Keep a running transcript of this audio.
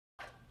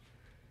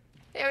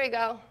Here we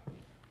go.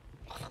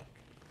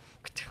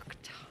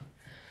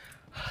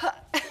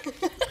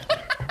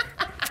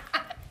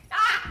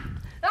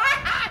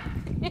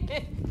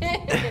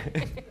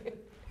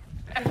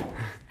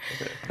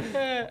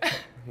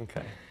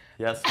 Okay.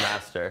 Yes,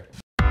 master.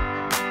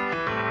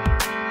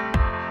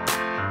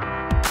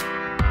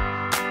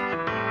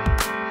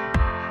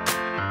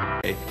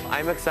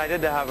 I'm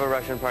excited to have a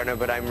Russian partner,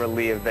 but I'm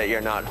relieved that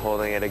you're not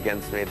holding it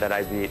against me that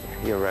I beat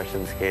your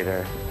Russian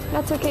skater.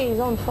 That's okay, his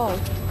own fault.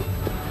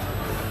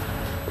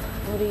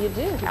 What do you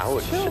do? It's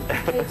Ouch. True.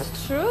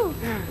 It's true.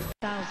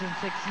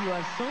 2006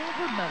 U.S.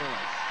 silver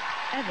medalist,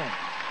 Evan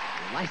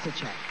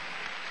Lysacek.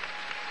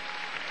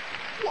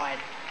 What?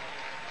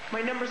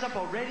 My number's up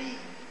already?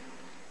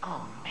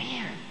 Oh,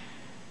 man.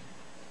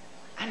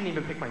 I didn't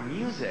even pick my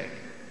music.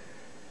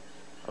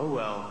 Oh,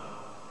 well.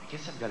 I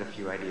guess I've got a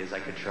few ideas I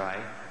could try.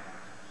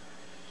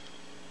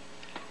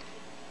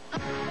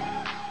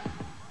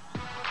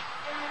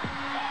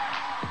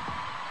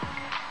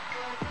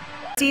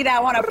 See that? I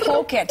want to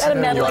poke it. Got a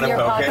medal in your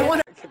poke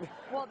pocket.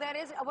 Well, that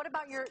is. What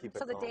about your? Keep it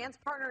So the calm. dance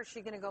partner, is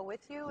she going to go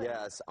with you?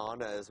 Yes,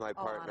 Anna is my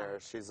partner. Anna.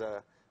 She's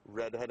a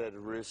redheaded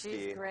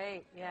Ruski. She's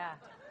great. Yeah.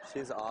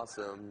 She's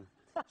awesome.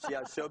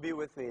 She'll be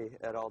with me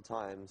at all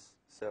times.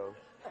 So.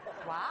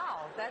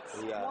 Wow,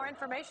 that's more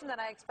information than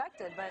I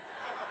expected, but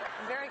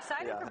I'm very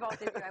excited for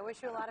both of you. I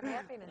wish you a lot of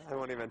happiness. I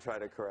won't even try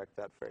to correct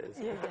that phrase.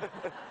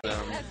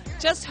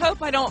 Just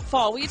hope I don't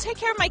fall. Will you take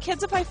care of my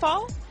kids if I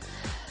fall?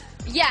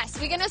 Yes,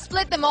 we're gonna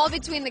split them all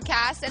between the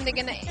cast, and they're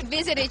gonna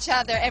visit each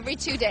other every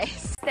 2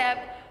 days.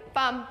 Step,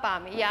 bum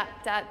bum, ya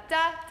da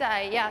da da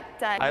ya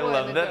da. I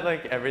love that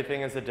like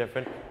everything is a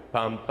different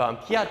bum bum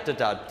ya da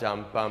da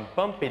dum bum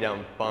bumpy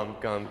dum bum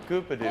gum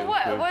goopadoo.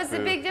 Well, what's the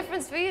big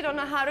difference for you? You don't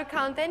know how to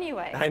count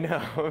anyway. I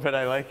know, but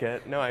I like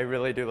it. No, I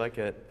really do like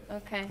it.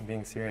 Okay. I'm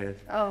being serious.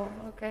 Oh,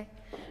 okay.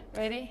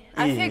 Ready?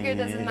 I figure it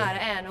doesn't matter.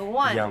 And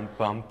 1. Yum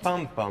bum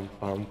bum bum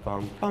bum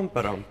bum bum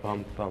ba-dum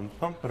bum bum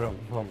bum ba-dum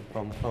bum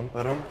bum bum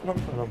ba-dum bum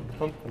ba-dum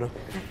bum ba-dum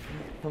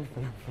bum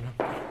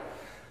ba-dum.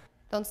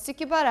 Don't stick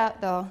your butt out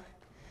though.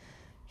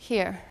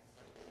 Here.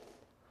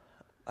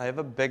 I have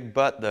a big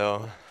butt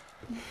though.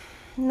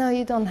 No,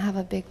 you don't have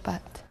a big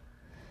butt.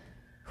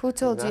 Who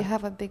told you that- you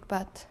have a big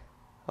butt?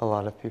 A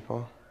lot of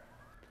people.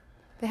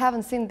 They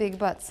haven't seen big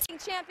butts.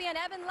 Champion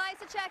Evan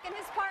Lysacek and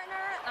his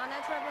partner, Anna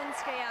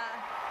Treblinskaya.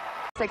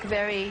 It's like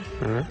very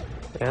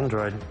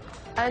Android.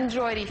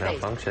 Android-y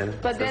face. Malfunction.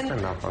 But then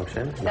System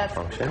malfunction. that's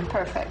Malfunction.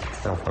 perfect.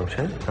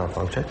 Malfunction.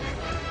 Malfunction.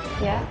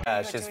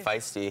 Yeah? She's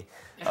feisty.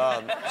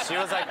 She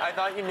was like, I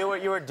thought you knew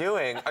what you were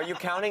doing. Are you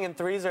counting in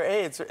 3s or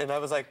 8s? And I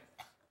was like,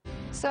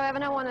 So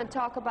Evan, I want to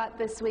talk about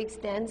this week's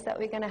dance that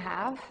we're going to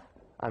have.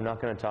 I'm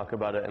not going to talk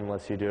about it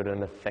unless you do it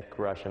in a thick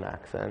Russian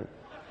accent.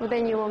 Well,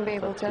 then you won't be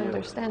able up to to you.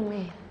 understand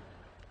me.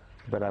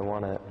 But I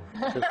want it.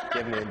 Just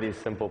give me these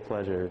simple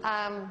pleasures.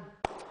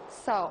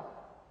 So,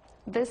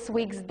 this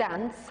week's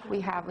dance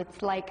we have,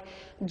 it's like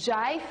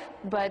jive,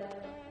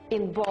 but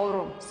in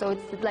ballroom. So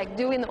it's like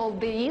doing all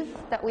these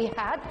that we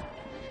had,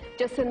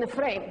 just in the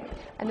frame.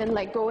 And then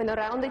like going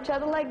around each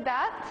other like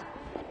that.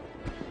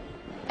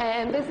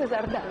 And this is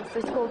our dance.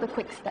 It's called the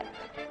quick step.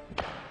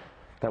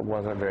 That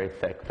wasn't very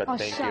thick, but Oh,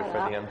 thank you shut for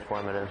up. the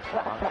informative.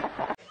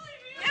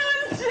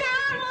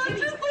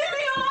 Just leave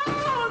me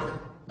alone!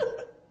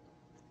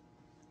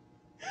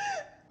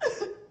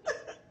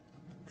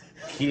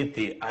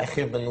 Kitty, I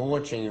have been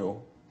watching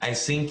you. I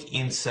think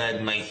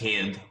inside my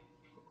head,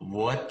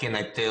 what can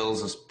I tell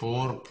this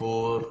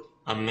poor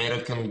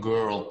American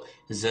girl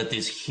that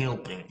is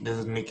helping, that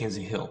is making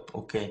the help,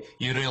 okay?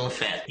 You're really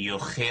fat. You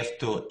have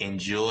to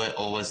enjoy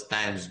all this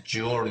time's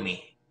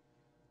journey.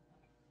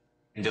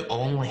 You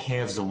only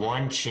have the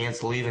one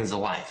chance living the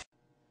life.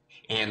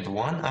 And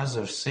one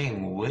other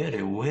thing,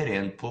 very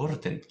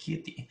important,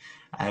 Kitty.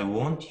 I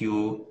want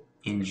you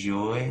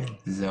enjoy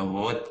the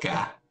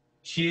vodka.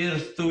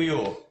 Cheers to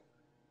you.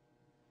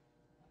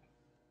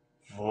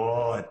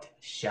 Вот,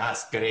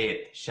 сейчас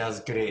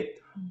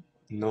great.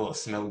 No,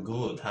 smell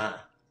good, huh?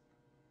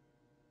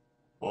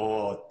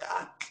 Oh,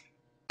 так.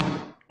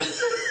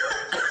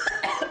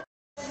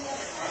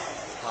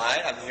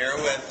 Hi, I'm here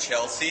with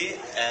Chelsea,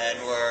 and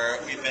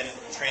we've been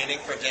training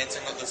for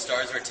Dancing with the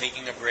Stars. We're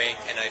taking a break,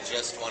 and I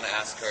just want to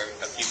ask her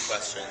a few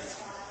questions.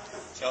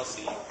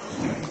 Chelsea,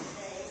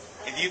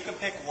 if you could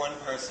pick one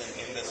person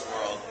in this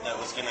world that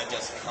was going to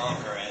just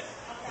conquer it,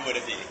 who would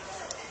it be?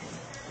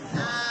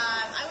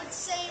 I would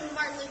say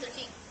Martin Luther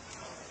King.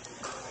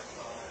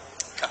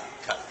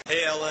 Cut.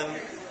 Hey, Ellen.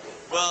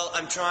 Well,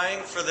 I'm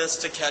trying for this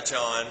to catch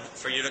on,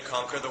 for you to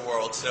conquer the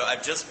world, so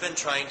I've just been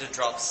trying to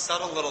drop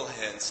subtle little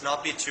hints,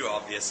 not be too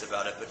obvious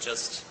about it, but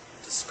just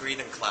discreet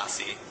and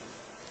classy.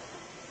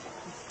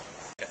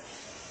 Okay.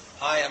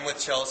 Hi, I'm with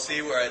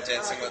Chelsea. We're at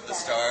Dancing with the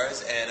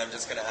Stars, and I'm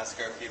just going to ask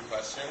her a few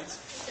questions.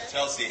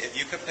 Chelsea, if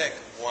you could pick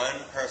one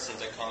person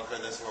to conquer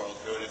this world,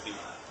 who would it be?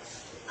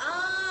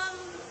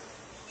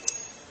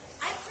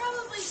 I'd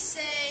probably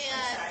say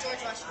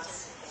George Washington.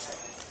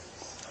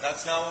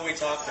 That's not what we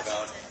talked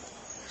about.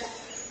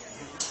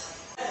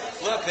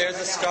 Look, there's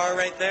a star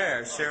right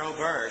there, Cheryl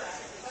Burke.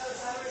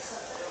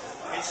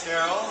 Hey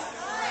Cheryl,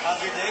 how's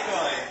your day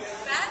going?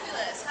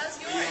 Fabulous. How's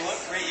yours? You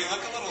look great. You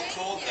look a little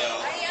cold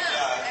though. I am.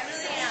 Yeah. I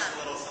really Use am. a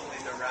little something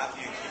to wrap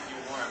you and keep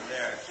you warm.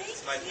 There.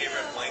 It's my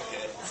favorite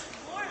blanket.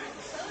 Warm and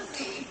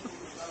cozy.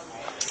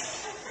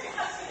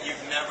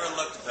 You've never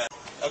looked better.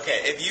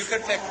 Okay, if you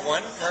could pick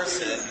one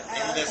person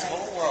in this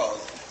whole world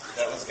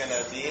that was going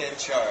to be in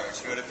charge,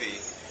 who would it be?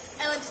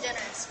 Ellen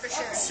DeGeneres, for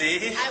sure.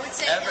 See? I would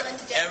say Ellen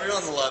DeGeneres.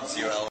 Everyone loves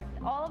you, Ellen.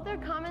 All of their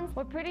comments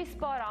were pretty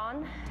spot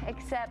on,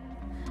 except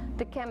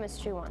the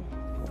chemistry one.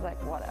 It was like,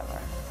 whatever.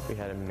 We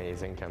had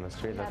amazing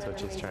chemistry, that's what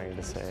she's trying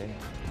to say.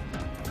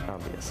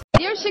 Obvious.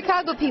 Dear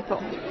Chicago people,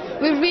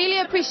 we really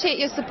appreciate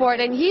your support,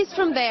 and he's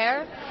from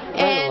there.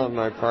 I love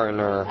my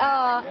partner.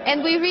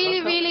 And we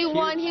really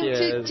want him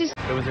to just...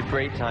 It was a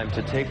great time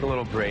to take a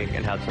little break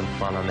and have some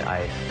fun on the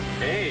ice.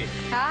 Hey!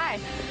 Hi.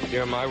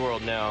 You're in my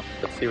world now.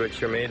 Let's see what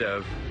you're made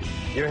of.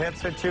 Your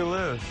hips are too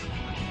loose.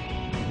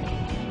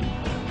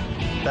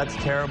 That's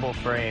terrible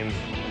frame.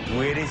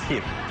 Where is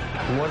hip?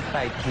 What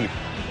side hip?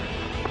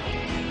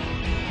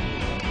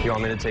 You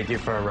want me to take you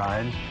for a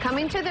ride?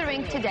 Coming to the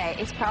rink today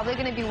is probably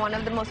going to be one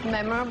of the most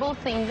memorable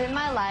things in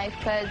my life,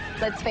 because,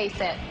 let's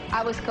face it,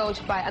 I was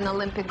coached by an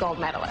Olympic gold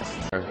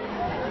medalist.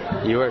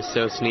 You are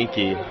so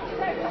sneaky.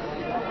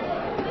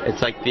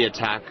 It's like the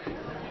attack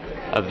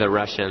of the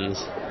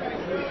Russians.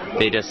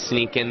 They just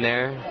sneak in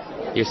there.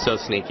 You're so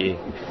sneaky.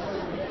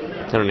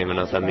 I don't even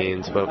know what that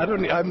means, but...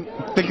 I'm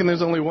thinking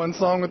there's only one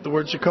song with the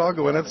word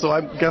Chicago in it, so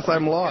I guess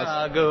I'm lost.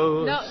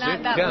 Chicago, No,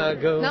 not that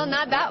one. No,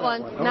 not that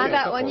one. Not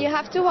that one. You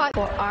have to watch.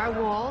 For our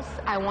walls,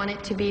 I want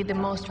it to be the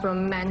most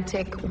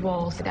romantic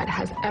walls that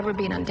has ever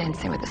been on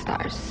Dancing with the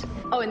Stars.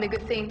 Oh, and the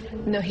good thing,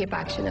 no hip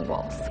action in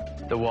walls.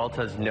 The waltz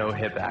has no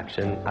hip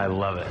action. I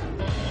love it.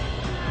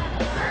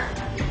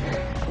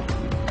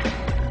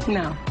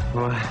 No.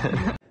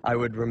 I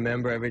would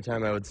remember every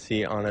time I would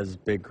see Anna's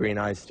big green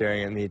eyes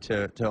staring at me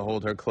to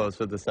hold her close,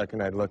 but the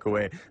second I'd look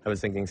away, I was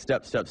thinking,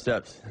 steps, steps,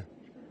 steps.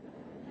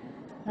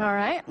 All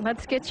right,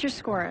 let's get your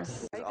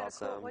scores.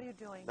 Awesome. What are you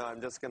doing? No, I'm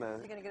just going to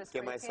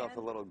give myself a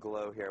little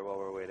glow here while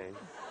we're waiting.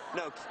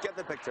 No, get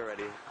the picture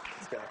ready.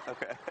 Let's go.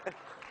 Okay.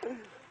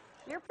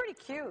 You're pretty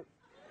cute.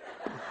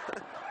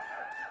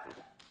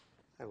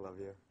 I love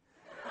you.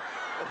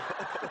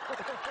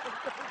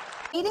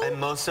 I'm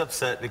most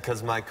upset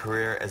because my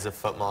career as a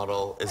foot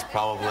model is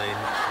probably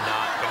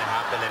not going to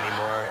happen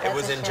anymore. It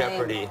was in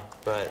jeopardy,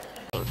 but...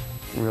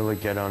 Really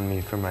get on me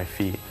for my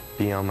feet.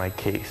 Be on my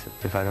case.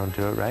 If I don't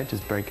do it right,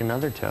 just break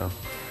another toe.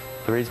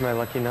 3's my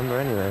lucky number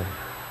anyway.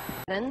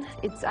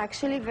 It's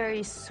actually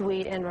very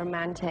sweet and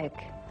romantic,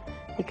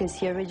 because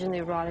he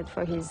originally wrote it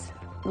for his...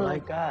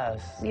 Like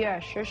us. Yeah,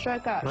 sure,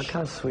 like us. Look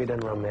how sweet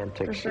and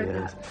romantic she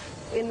is.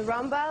 In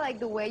rumba, like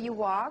the way you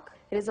walk,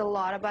 it is a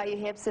lot about your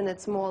hips, and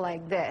it's more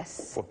like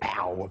this.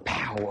 Wa-pow,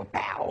 wa-pow,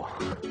 wa-pow.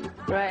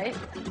 Right?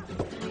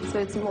 So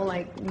it's more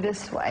like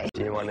this way.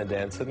 Do you want to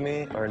dance with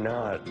me or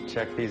not?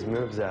 Check these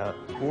moves out.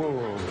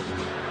 Whoa.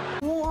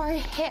 More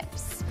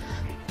hips.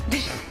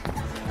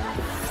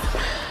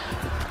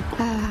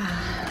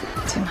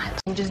 Too much.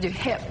 You just do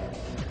hip.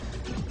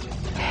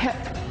 Hip.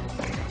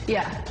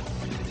 Yeah.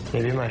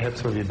 Maybe my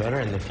hips will be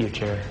better in the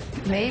future.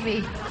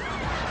 Maybe.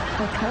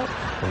 Let's hope.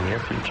 In the near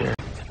future.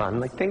 It's fun.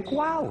 Like, think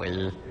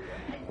Wally.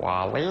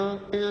 Wally,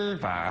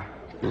 Eva.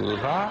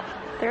 Eva.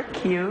 They're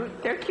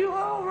cute. They're cute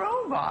little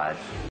robots.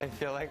 I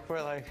feel like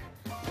we're like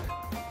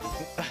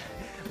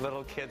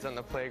little kids on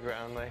the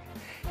playground, like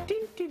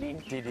ding, ding,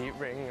 ding, ding, ding,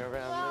 ring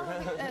around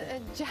the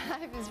room.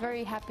 Jive is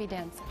very happy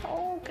dance.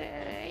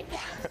 Okay.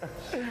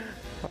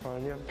 Oh,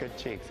 you have good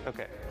cheeks.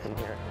 Okay, in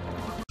here.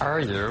 Are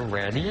you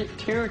ready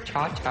to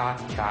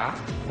cha-cha-cha?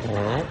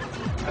 1,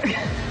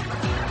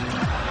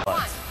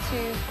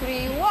 2,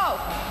 3, whoa!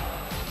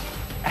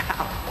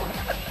 Ow.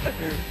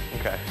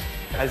 Okay.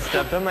 I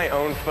stepped on my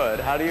own foot.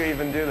 How do you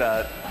even do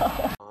that?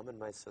 Mom and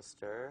my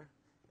sister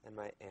and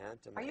my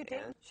aunt and my Are you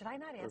dating? Should I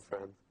not answer?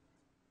 friend.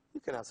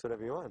 You can ask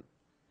whatever you want.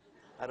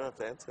 I don't have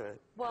to answer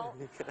it. Well,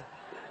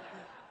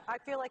 I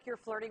feel like you're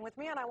flirting with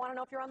me, and I want to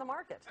know if you're on the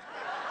market.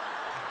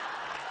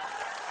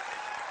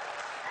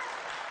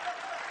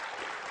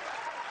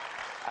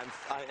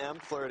 I am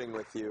flirting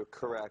with you,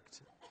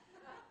 correct.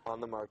 On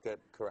the market,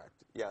 correct.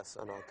 Yes,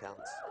 on all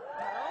counts.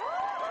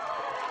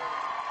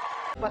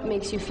 What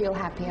makes you feel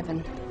happy,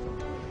 Evan?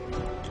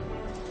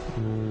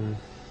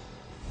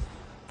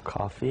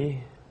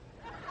 Coffee,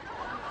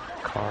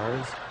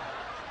 cars,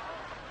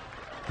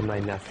 and my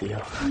nephew.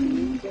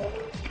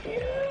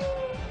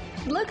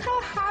 Look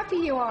how happy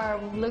you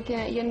are looking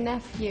at your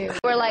nephew.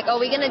 We're like, are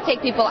we going to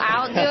take people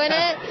out doing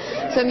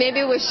it? So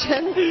maybe we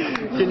should.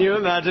 Can you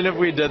imagine if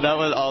we did that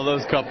with all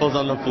those couples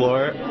on the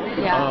floor?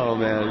 Yeah. Oh,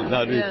 man,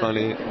 that'd be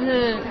funny.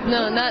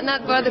 No,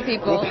 not for other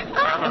people.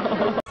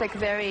 It's like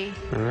very...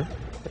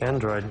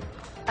 Android.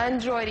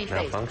 Android-y face.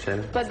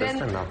 Malfunction. But then...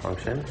 System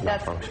malfunction.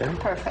 That's Malfunction.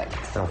 perfect.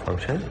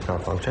 Malfunction.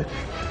 Malfunction.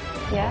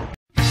 Yeah?